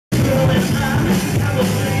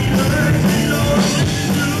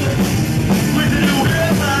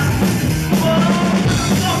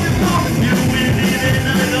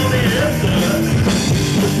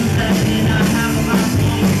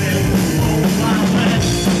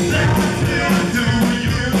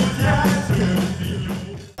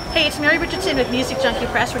in with Music Junkie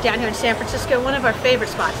Press. We're down here in San Francisco, one of our favorite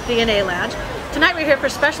spots, DNA Lounge. Tonight we're here for a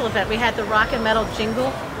special event. We had the Rock and Metal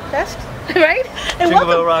Jingle Fest, right? And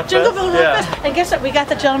Jingleville Rock Fest. Jingleville Rock Fest. And guess what? We got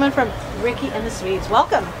the gentleman from Ricky and the Swedes.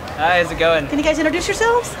 Welcome. Hi, how's it going? Can you guys introduce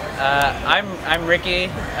yourselves? I'm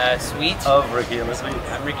Ricky Sweet. Of Ricky and the Swedes.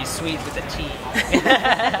 I'm Ricky Sweet with a T.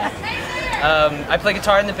 I play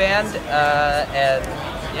guitar in the band, and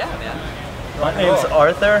yeah, man. My name's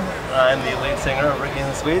Arthur. I'm the lead singer of Ricky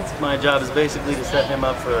and the Swedes. My job is basically to set him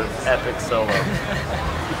up for an epic solo.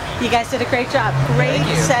 You guys did a great job. Great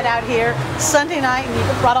set out here Sunday night, and you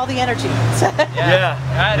brought all the energy. I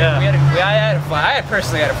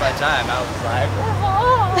personally had a fun time. I was like,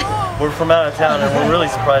 we're from out of town, and we're really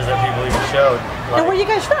surprised that people even showed. And where are you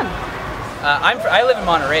guys from? I live in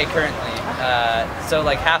Monterey currently. So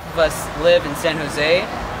like half of us live in San Jose,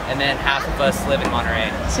 and then half of us live in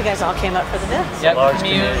Monterey. So you guys all came up for the dance. Yep, large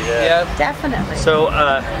community, yeah. Yep. Definitely. So,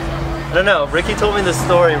 I don't know, Ricky told me this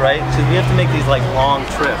story, right? Because we have to make these like long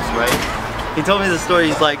trips, right? He told me this story,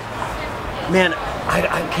 he's like, man,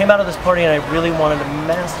 I came out of this party and I really wanted to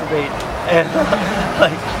masturbate. And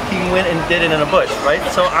like, he went and did it in a bush, right?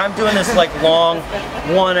 So I'm doing this like long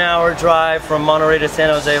 1 hour drive from Monterey to San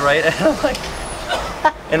Jose, right? And I'm like,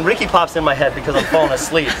 and Ricky pops in my head because I'm falling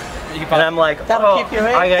aslead. And I'm like, oh,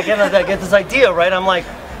 I gotta get this idea, right? I'm like,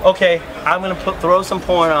 okay, I'm gonna throw some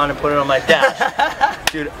porn on and put it on my dash.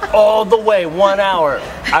 Dude, all the way, 1 hour,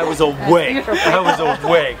 I was awake. I was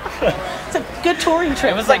awake. It's a good touring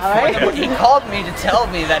trip. It was like, right? He called me to tell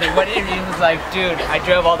me that he was like, dude, I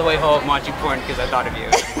drove all the way home watching porn because I thought of you.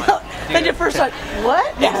 Like, then your first like,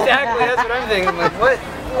 what? Exactly, that's what I'm thinking. I'm like,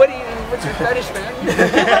 what's your fetish, man?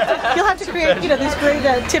 You'll have to create, these great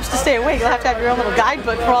tips to stay awake. You'll have to have your own little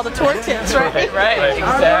guidebook for all the tour tips, right? Right,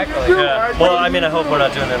 exactly. Yeah. Well, I mean, I hope we're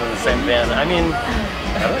not doing it in the same band. I mean,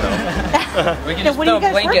 I don't know. We can just throw a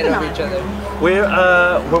blanket over each other.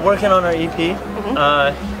 We're working on our EP.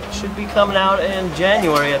 Should be coming out in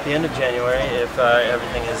January, at the end of January, if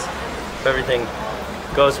everything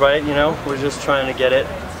goes right. You know, we're just trying to get it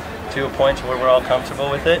to a point where we're all comfortable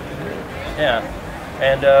with it. Yeah.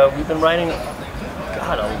 And we've been writing,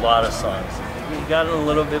 God, a lot of songs. We've gotten a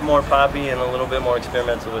little bit more poppy and a little bit more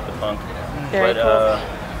experimental with the funk. Very cool.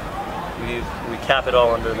 We cap it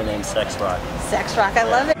all under the name Sex Rock. Sex Rock, I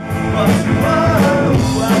love it.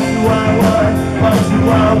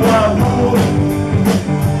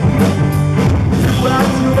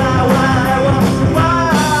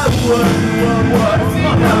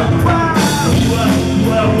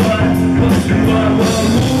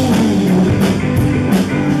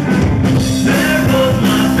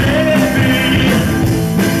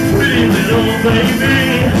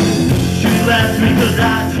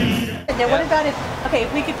 Now what about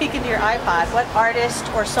if we could peek into your iPod, what artist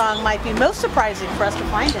or song might be most surprising for us to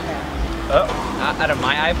find in there? Out of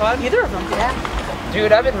my iPod? Either of them, yeah.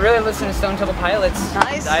 Dude, I've been really listening to Stone Temple Pilots.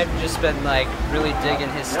 Nice. I've just been like really digging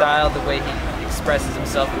his style, the way he expresses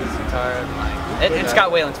himself with his guitar. And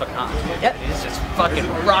Scott Weiland's fucking awesome. Yep. He's just fucking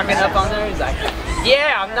rocking up on there. He's like,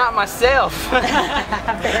 yeah, I'm not myself.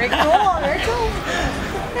 Very cool, very cool.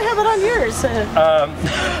 How about on yours?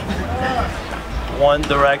 One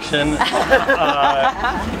Direction,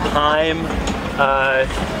 Time,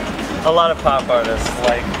 a lot of pop artists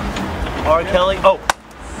like R. Kelly. Oh,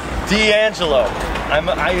 D'Angelo. I'm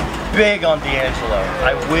big on D'Angelo.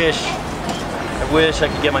 I wish I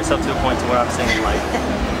could get myself to a point to where I'm singing like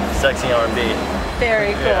sexy R&B.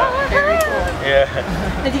 Very cool. Yeah. Very cool.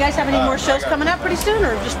 Yeah. Do you guys have any more shows coming up pretty soon,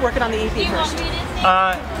 or just working on the EP first?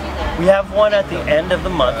 We have one at the end of the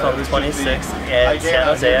month on the 26th in San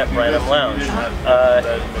Jose at Random Lounge.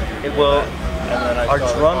 Our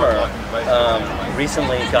drummer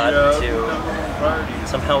recently got into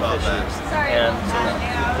some health issues, and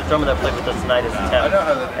the drummer that played with us tonight is in town,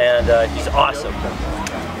 and he's awesome.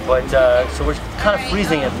 But so we're kind of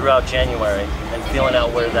freezing it throughout January and feeling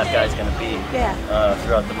out where that guy's going to be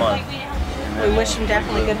throughout the month. We wish him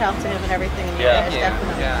definitely good health to him and everything. And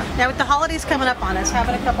definitely. Yeah. Now with the holidays coming up on us, how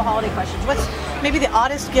about a couple holiday questions? What's maybe the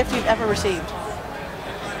oddest gift you've ever received?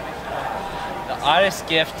 The oddest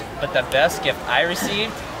gift, but the best gift I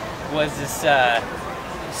received was this,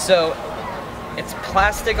 so it's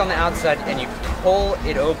plastic on the outside and you pull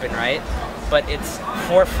it open, right? But it's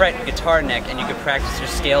 4-fret guitar neck and you can practice your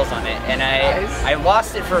scales on it. And I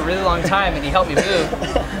lost it for a really long time and he helped me move.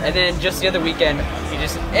 And then just the other weekend, he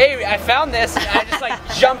just, hey, I found this. And I just like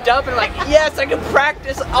jumped up and like, yes, I can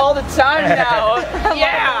practice all the time now.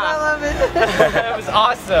 Yeah. I love it. It was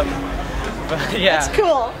awesome. But yeah. It's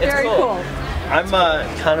cool. Very cool. I'm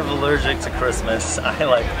kind of allergic to Christmas.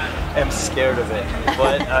 I am scared of it.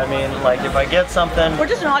 But I mean, like if I get something, Or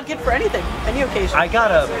just an odd gift for anything, any occasion. I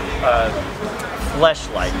got a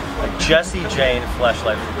fleshlight, a Jesse Jane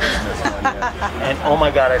fleshlight for Christmas one year. And oh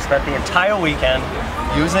my God, I spent the entire weekend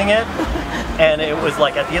using it. And it was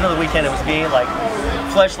like at the end of the weekend, it was me like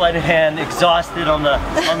fleshlight in hand, exhausted on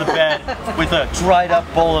the bed with a dried up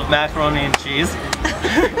bowl of macaroni and cheese.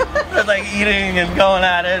 And like eating and going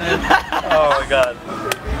at it. And, oh my God.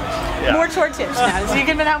 Yeah. More tour tips now. So you're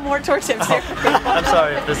giving out more tour tips here. I'm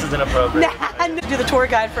sorry if this is inappropriate. Do the tour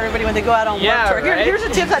guide for everybody when they go out on Yeah, work tour. right? Here's a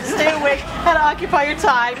tip how to stay awake, how to occupy your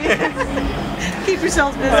time. Keep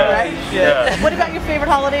yourselves busy, right? Yeah. What about your favorite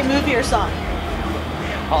holiday movie or song?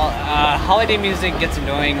 Holiday music gets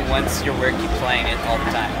annoying once your work keeps playing it all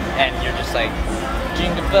the time, and you're just like,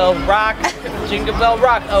 Jingle Bell Rock, Jingle Bell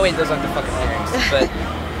Rock. Oh wait, those aren't the fucking lyrics, but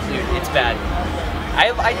dude, it's bad.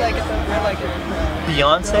 I like it though. I like it.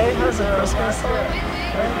 Beyonce has a Christmas song.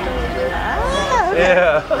 Ah, okay.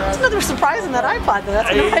 Yeah. That's another surprise in that iPod, though. That's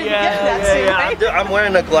a good way to get that soon, right? I'm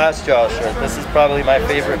wearing a Glassjaw shirt. This is probably my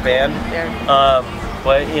favorite band.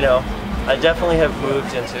 But you know, I definitely have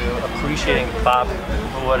moved into appreciating pop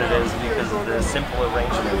for what it is because of the simple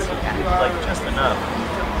arrangements. Like just enough.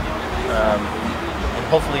 And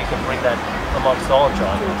hopefully you can bring that amongst all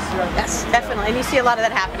genres. Yes, definitely. And you see a lot of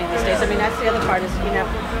that happening these days. I mean, that's the other part is, you know,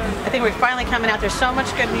 I think we're finally coming out. There's so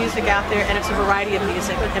much good music out there, and it's a variety of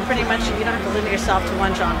music. And pretty much you don't have to limit yourself to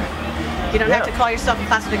one genre. You don't have to call yourself a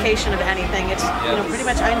classification of anything. It's, you know, pretty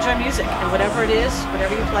much I enjoy music, and whatever it is,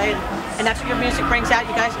 whatever you play, and that's what your music brings out.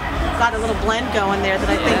 You guys got a little blend going there that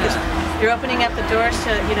I think is, you're opening up the doors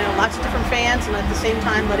to, you know, lots of different fans, and at the same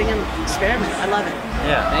time letting them experiment. I love it.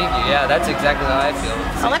 Yeah, thank you. Yeah, that's exactly how I feel.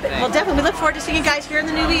 I love it. Well, definitely. We look forward to seeing you guys here in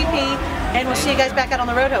the new EP, and we'll see you guys back out on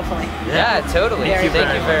the road, hopefully. Yeah, totally. Thank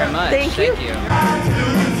you very much. Thank you.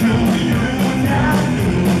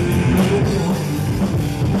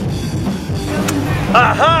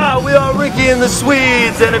 Aha! We are Ricky and the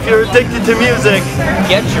Swedes, and if you're addicted to music,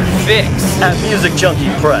 get your fix at Music Junkie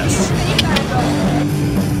Press.